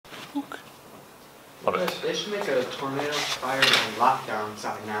Love it. They should make a tornado, fire, and lockdown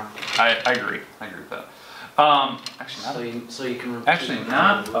sign now. I agree. I agree with that. Actually, So you can. Actually,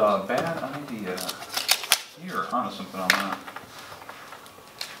 not a bad idea. You're onto something on that.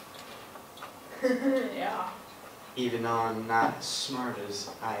 Yeah. Even though I'm not as smart as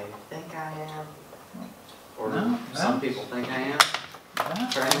I think I am, or No, some people think I am.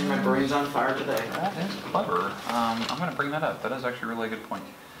 That Apparently my brain's on fire today. That is clever. I'm going to bring that up. That is actually a really good point.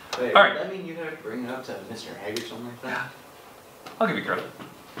 Wait, All right. does that mean you have to bring it up to Mr. Haig or something like that? I'll give you credit.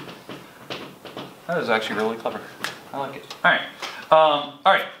 That is actually really clever. I like it. All right. All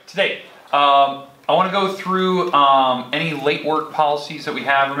right. Today, I want to go through any late work policies that we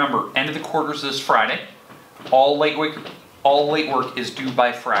have. Remember, end of the quarter is this Friday. All late work is due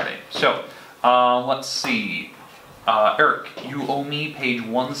by Friday. So, let's see. Eric, you owe me page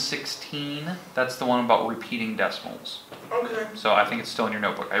 116. That's the one about repeating decimals. Okay. So I think it's still in your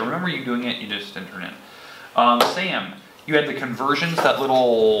notebook. I remember you doing it, you just didn't turn it in. Sam, you had the conversions, that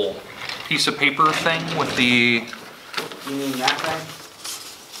little piece of paper thing with the... You mean that thing?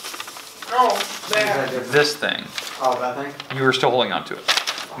 Oh, Is that that. different? this thing. Oh, that thing? You were still holding on to it.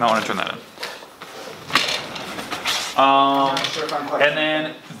 You might want to turn that in. I'm not sure if I'm quite And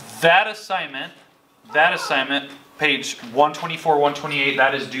then that assignment, page 124, 128,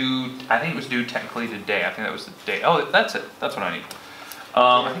 that is due, I think it was due technically today. I think that was the day. Oh, that's it. That's what I need.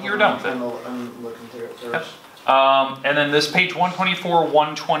 I think you were done with it. I'm looking through it first. Yep. And then this page 124,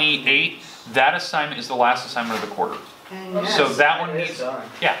 128, that assignment is the last assignment of the quarter. And yes, So that one it is needs, done.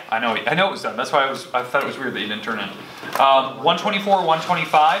 yeah, I know it was done. That's why I thought it was weird that you didn't turn in. 124,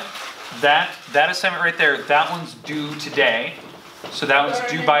 125, that assignment right there, that one's due today. So that one's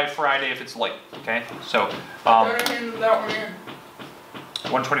due by Friday if it's late, okay? So, Better hand that one in.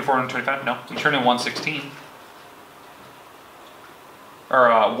 124, 125, no, you turn in 116. Or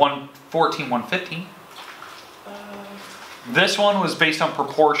 114, 115. This one was based on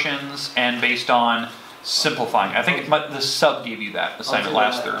proportions and based on simplifying. I think the sub gave you that assignment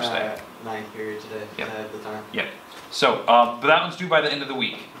last Thursday. Ninth period today. Yep. At the time. Yep. So, but that one's due by the end of the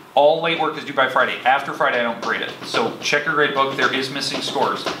week. All late work is due by Friday. After Friday, I don't grade it. So check your grade book. There is missing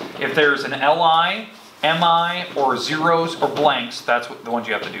scores. If there's an LI, MI, or zeros or blanks, that's the ones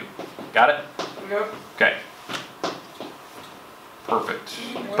you have to do. Got it? Yep. Okay. Perfect.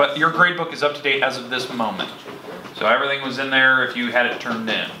 But your grade book is up to date as of this moment. So everything was in there if you had it turned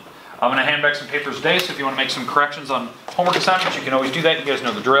in. I'm going to hand back some papers today, so if you want to make some corrections on homework assignments, you can always do that. You guys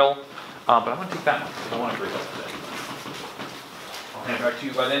know the drill. But I'm going to take that one because I want to grade that today. I'll hand it back to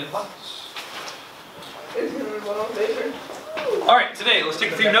you by the end of class. It's gonna be well later. All right, today let's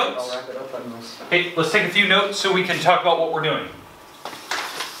take a few notes. I'll wrap it up on this. Hey, let's take a few notes so we can talk about what we're doing.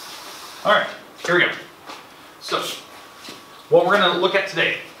 All right, here we go. So, what we're going to look at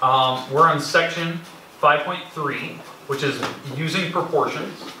today, we're on section 5.3, which is using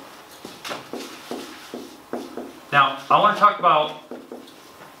proportions. Now, I want to talk about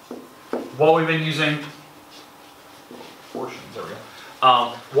what we've been using proportions. There we go.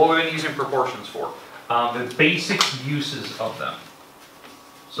 What we've been using proportions for. The basic uses of them.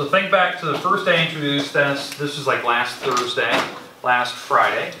 So think back to the first day I introduced this. This was like last Thursday, last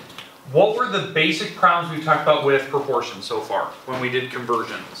Friday. What were the basic problems we've talked about with proportions so far when we did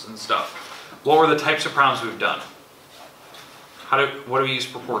conversions and stuff? What were the types of problems we've done? What do we use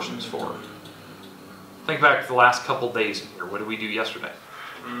proportions for? Think back to the last couple days in here. What did we do yesterday?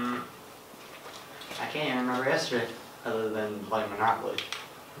 I can't even remember yesterday, other than like Monopoly.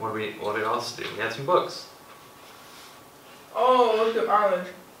 What did we else do? We had some books. Oh, look at mileage.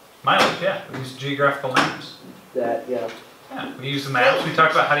 Mileage, yeah. We used geographical maps. That, yeah. Yeah, we use the maps. We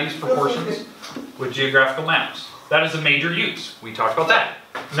talked about how to use proportions with geographical maps. That is a major use. We talked about that.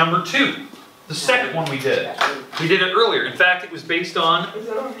 Number 2, the second one we did. We did it earlier. In fact, it was based on Is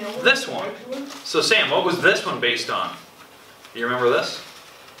that on the other this one. So Sam, what was this one based on? Do you remember this?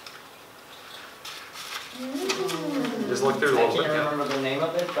 Just look through a I little bit. can't Yeah. remember the name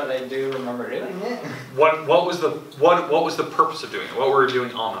of it, but I do remember doing it. What was the purpose of doing it? What were we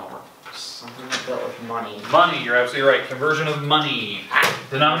doing on the homework? Something that dealt with money. Money, you're absolutely right. Conversion of money.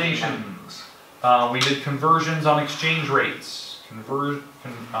 Denominations. We did conversions on exchange rates. Conversions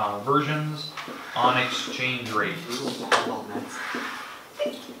on exchange rates.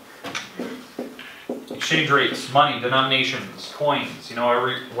 Exchange rates, money, denominations, coins, you know,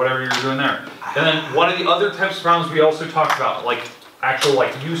 whatever you're doing there. And then one of the other types of problems we also talked about, like actual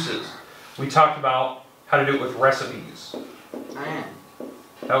uses. We talked about how to do it with recipes. Man.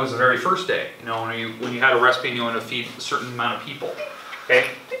 That was the very first day, you know, when you had a recipe and you wanted to feed a certain amount of people. Okay,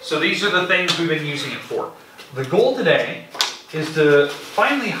 so these are the things we've been using it for. The goal today is to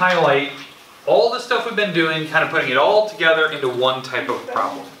finally highlight all the stuff we've been doing, kind of putting it all together into one type of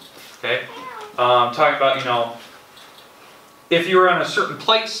problem, okay? Talking about, you know, if you're in a certain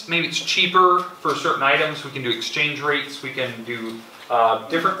place, maybe it's cheaper for certain items. We can do exchange rates. We can do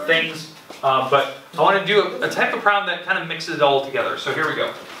different things. But I want to do a type of problem that kind of mixes it all together. So here we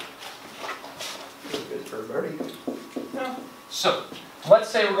go. Good for a birdie. No. So let's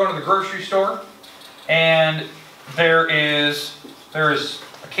say we're going to the grocery store, and there is a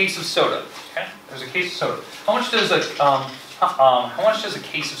case of soda. Okay, there's a case of soda. How much does a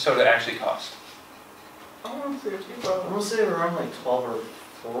case of soda actually cost? I want to see if you I'm go. gonna say around like 12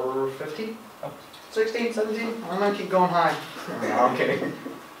 or 4.50. Oh. 16, 17. I'm gonna keep going high. No, I'm kidding.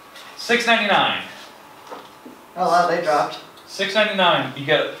 $6.99. Oh wow, they dropped. $6.99. You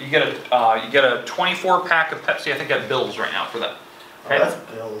get a 24 pack of Pepsi. I think at Bill's right now for that. Oh, Okay? that's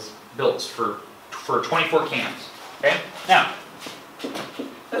bills. Bill's for 24 cans. Okay. Now,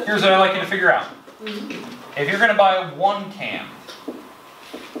 here's what I'd like you to figure out. If you're going to buy 1 can,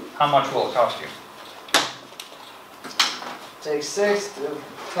 how much will it cost you? Take 6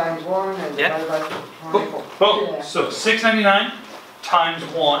 times 1 and Yeah. divide by 24. Boom. Yeah. So $6.99 times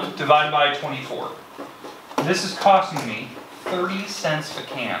 1 divided by 24. This is costing me 30 cents a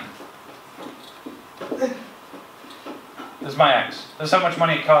can. This is my X. This is how much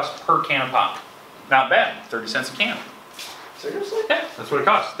money it costs per can of pop. Not bad. 30 cents a can. Seriously? Yeah, that's what it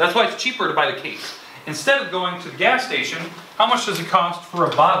costs. That's why it's cheaper to buy the case. Instead of going to the gas station, how much does it cost for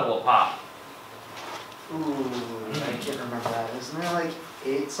a bottle of pop? Ooh, I can't remember that. Isn't there like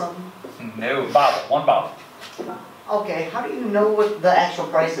 8 something? No, bottle. 1 bottle. Okay, how do you know what the actual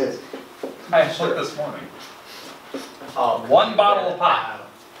price is? I looked this morning. Oh, 1 bottle of pop.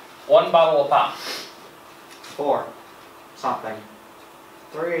 1 bottle of pop. 4 something.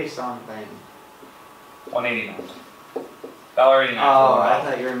 3 something. $1.89. $1.89. Oh, I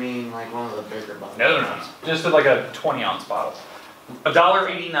thought you were meaning like one of the bigger bottles. No. Just like a 20-ounce bottle.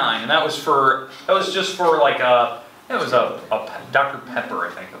 $1.89, and that was just for like it was a Dr. Pepper, I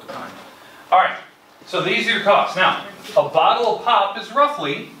think, at the time. All right, so these are your costs. Now, a bottle of pop is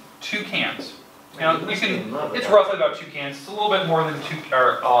roughly 2 cans. You know, it's roughly about 2 cans. It's a little bit more than 2,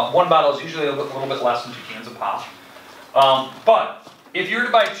 or 1 bottle is usually a little bit less than 2 cans of pop. But if you were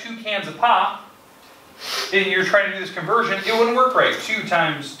to buy 2 cans of pop, and you're trying to do this conversion, it wouldn't work right. 2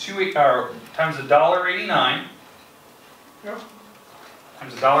 times $1.89. Yep.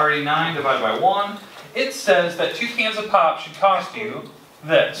 Times $1.89 divided by 1. It says that 2 cans of pop should cost you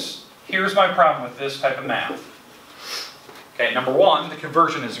this. Here's my problem with this type of math. Okay, number 1, the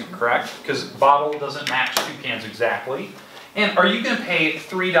conversion isn't correct because bottle doesn't match 2 cans exactly. And are you going to pay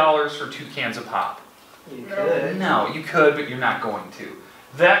 $3 for 2 cans of pop? You No. could. No, you could, but you're not going to.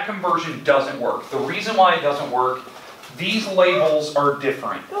 That conversion doesn't work. The reason why it doesn't work, these labels are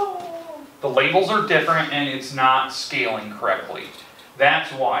different. The labels are different and it's not scaling correctly.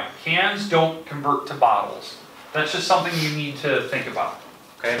 That's why. Cans don't convert to bottles. That's just something you need to think about.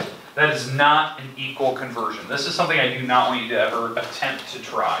 Okay? That is not an equal conversion. This is something I do not want you to ever attempt to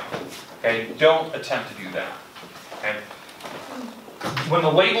try. Okay? Don't attempt to do that. Okay? When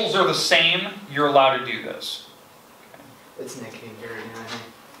the labels are the same, you're allowed to do this. It's Nick here, I think.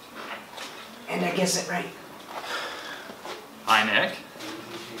 And I guess it right. Hi, Nick.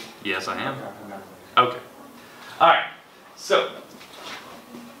 Yes, I am. Okay. All right. So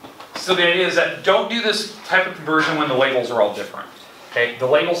the idea is that don't do this type of conversion when the labels are all different. Okay. The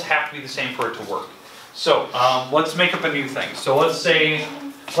labels have to be the same for it to work. So let's make up a new thing. So let's say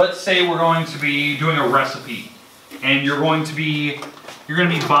we're going to be doing a recipe, and you're going to be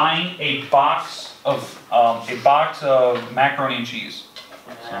buying a box of macaroni and cheese.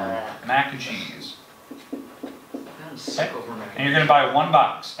 Mac and cheese. I'm sick over mac. And you're going to buy 1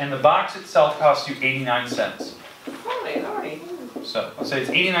 box. And the box itself costs you 89 cents. Alright. So let's say it's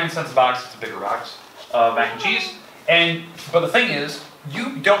 89 cents a box. It's a bigger box of mac and cheese. But the thing is,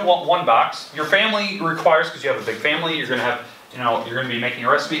 you don't want 1 box. Your family requires, because you have a big family, you're going to have, you're going to be making a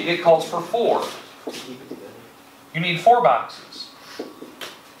recipe. It calls for 4. Keep it together. You need 4 boxes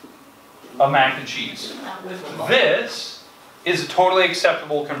of mac and cheese. This is a totally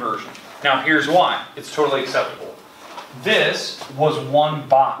acceptable conversion. Now here's why it's totally acceptable. This was 1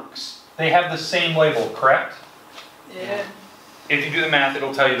 box. They have the same label, correct? Yeah. If you do the math,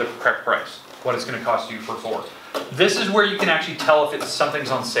 it'll tell you the correct price, what it's going to cost you for 4. This is where you can actually tell if something's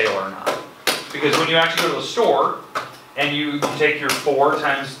on sale or not. Because when you actually go to the store and you take your 4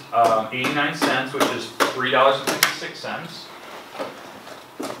 times 89 cents, which is $3.56.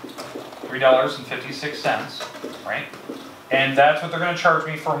 $3.56, right? And that's what they're going to charge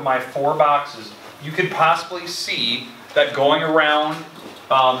me for my 4 boxes. You could possibly see that going around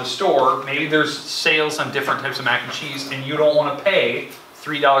the store, maybe there's sales on different types of mac and cheese, and you don't want to pay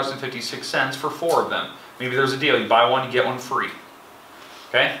 $3.56 for 4 of them. Maybe there's a deal, you buy one, you get one free.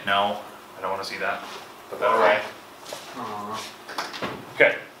 Okay? No, I don't want to see that. Put that away. Aw.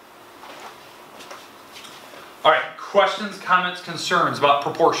 Okay. All right, questions, comments, concerns about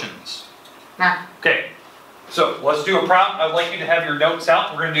proportions? Nah. Okay, so let's do a problem. I'd like you to have your notes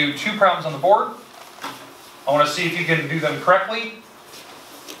out. We're going to do 2 problems on the board. I want to see if you can do them correctly.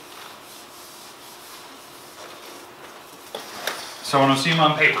 So I want to see them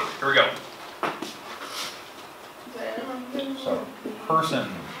on paper. Here we go. So, person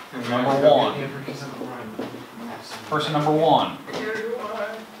number 1. Person number 1 Here do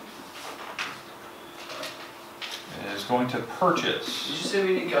I. is going to Did purchase. you say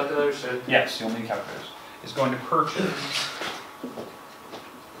we need calculators, sir? Yes, you'll need calculators. Is going to purchase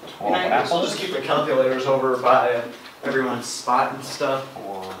 12 I guess I'll apples just keep the calculators over by everyone's spot and stuff.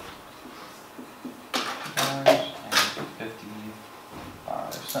 for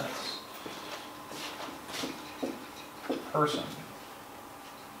 $2.55. Person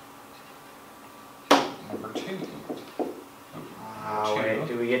number 2. Wait,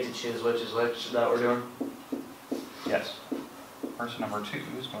 do we get to choose which is which that we're doing? Yes. Person number 2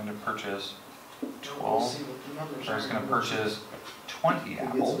 is going to purchase We'll 12. see what the numbers Or is are. going to purchase 20 Who gets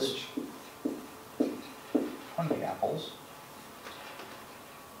apples. which? 20 apples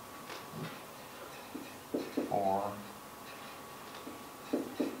for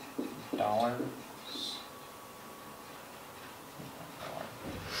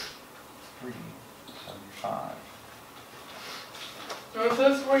 $3.75. No, it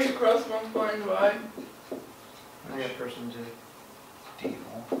says where you cross multiply and divide. I got person 2. Deal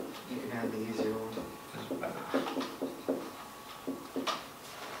You can have the easier one. is better.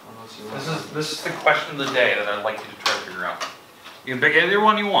 Unless you want. This is the question of the day that I'd like you to try to figure out. You can pick either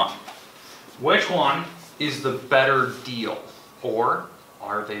one you want. Which one is the better deal? Or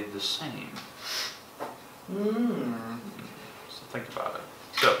are they the same? So think about it.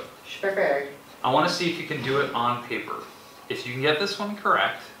 So, Sure. I want to see if you can do it on paper. If you can get this one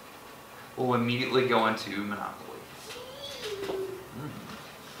correct, we'll immediately go into Monopoly.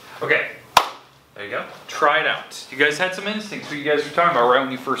 Okay, there you go. Try it out. You guys had some instincts, what you guys were talking about right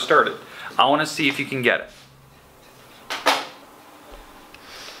when you first started. I want to see if you can get it.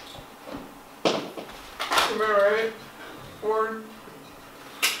 Am I right? Or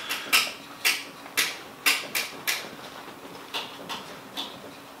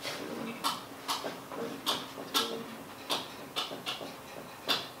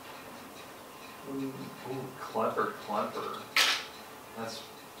Ooh, clever, clever. That's,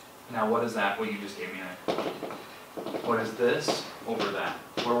 now what is that, what you just gave me? What is this over that?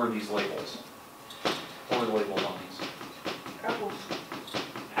 Where were these labels? What were the labels on these? apples.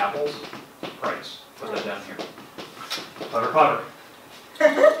 Apples, price, put that down here. Clever, clever.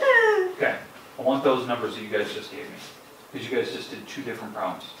 Okay, I want those numbers that you guys just gave me. Because you guys just did 2 different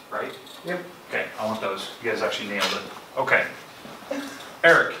problems, right? Yep. Okay, I want those. You guys actually nailed it. Okay.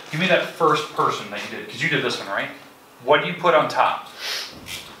 Eric, give me that first person that you did, because you did this one, right? What do you put on top?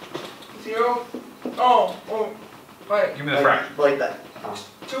 0. Oh, right. Give me the fraction. Like that. Oh.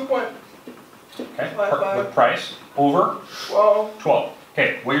 2.12. Okay, Five. the price over 12. 12.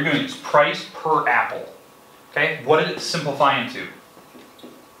 Okay, what you're doing is price per apple. Okay, what did it simplify into?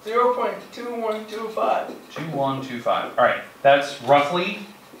 0.2125. 2125. All right, that's roughly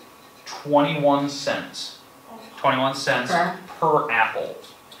 21 cents. 21 cents Okay. per apple.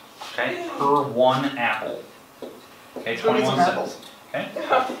 Okay, per 1 apple. Okay, Go get 21 some cents. apples. Okay,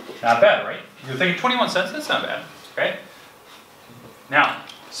 not bad, right? You're thinking 21 cents, that's not bad. Okay, now,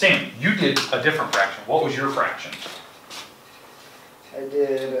 Sam, you did a different fraction. What was your fraction? I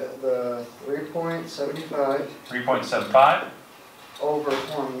did the 3.75 3.75 over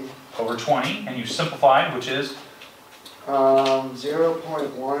 20. over 20, and you simplified, which is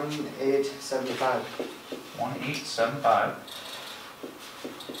 0.1875. 1875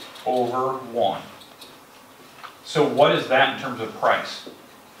 over 1. So what is that in terms of price?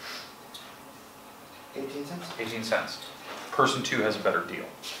 18 cents? 18 cents. Person 2 has a better deal.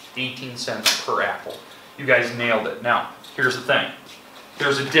 18 cents per apple. You guys nailed it. Now, here's the thing.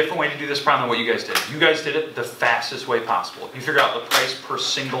 There's a different way to do this problem than what you guys did. You guys did it the fastest way possible. You figured out the price per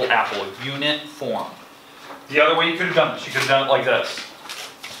single apple, unit form. The other way you could have done this, you could have done it like this.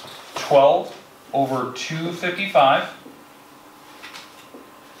 12 over 255,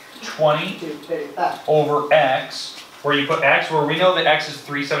 20 over x, where you put x, where we know that x is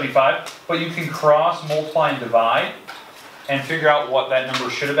 375, but you can cross, multiply, and divide, and figure out what that number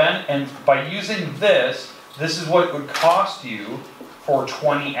should have been. And by using this, this is what it would cost you for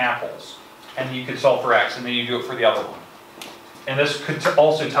 20 apples. And you could sell for X, and then you do it for the other one. And this could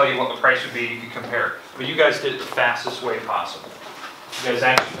also tell you what the price would be, you could compare. But you guys did it the fastest way possible. You guys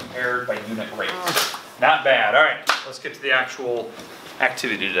actually compared by unit rate. Not bad. All right, let's get to the actual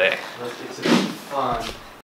activity today. Let's get to the fun.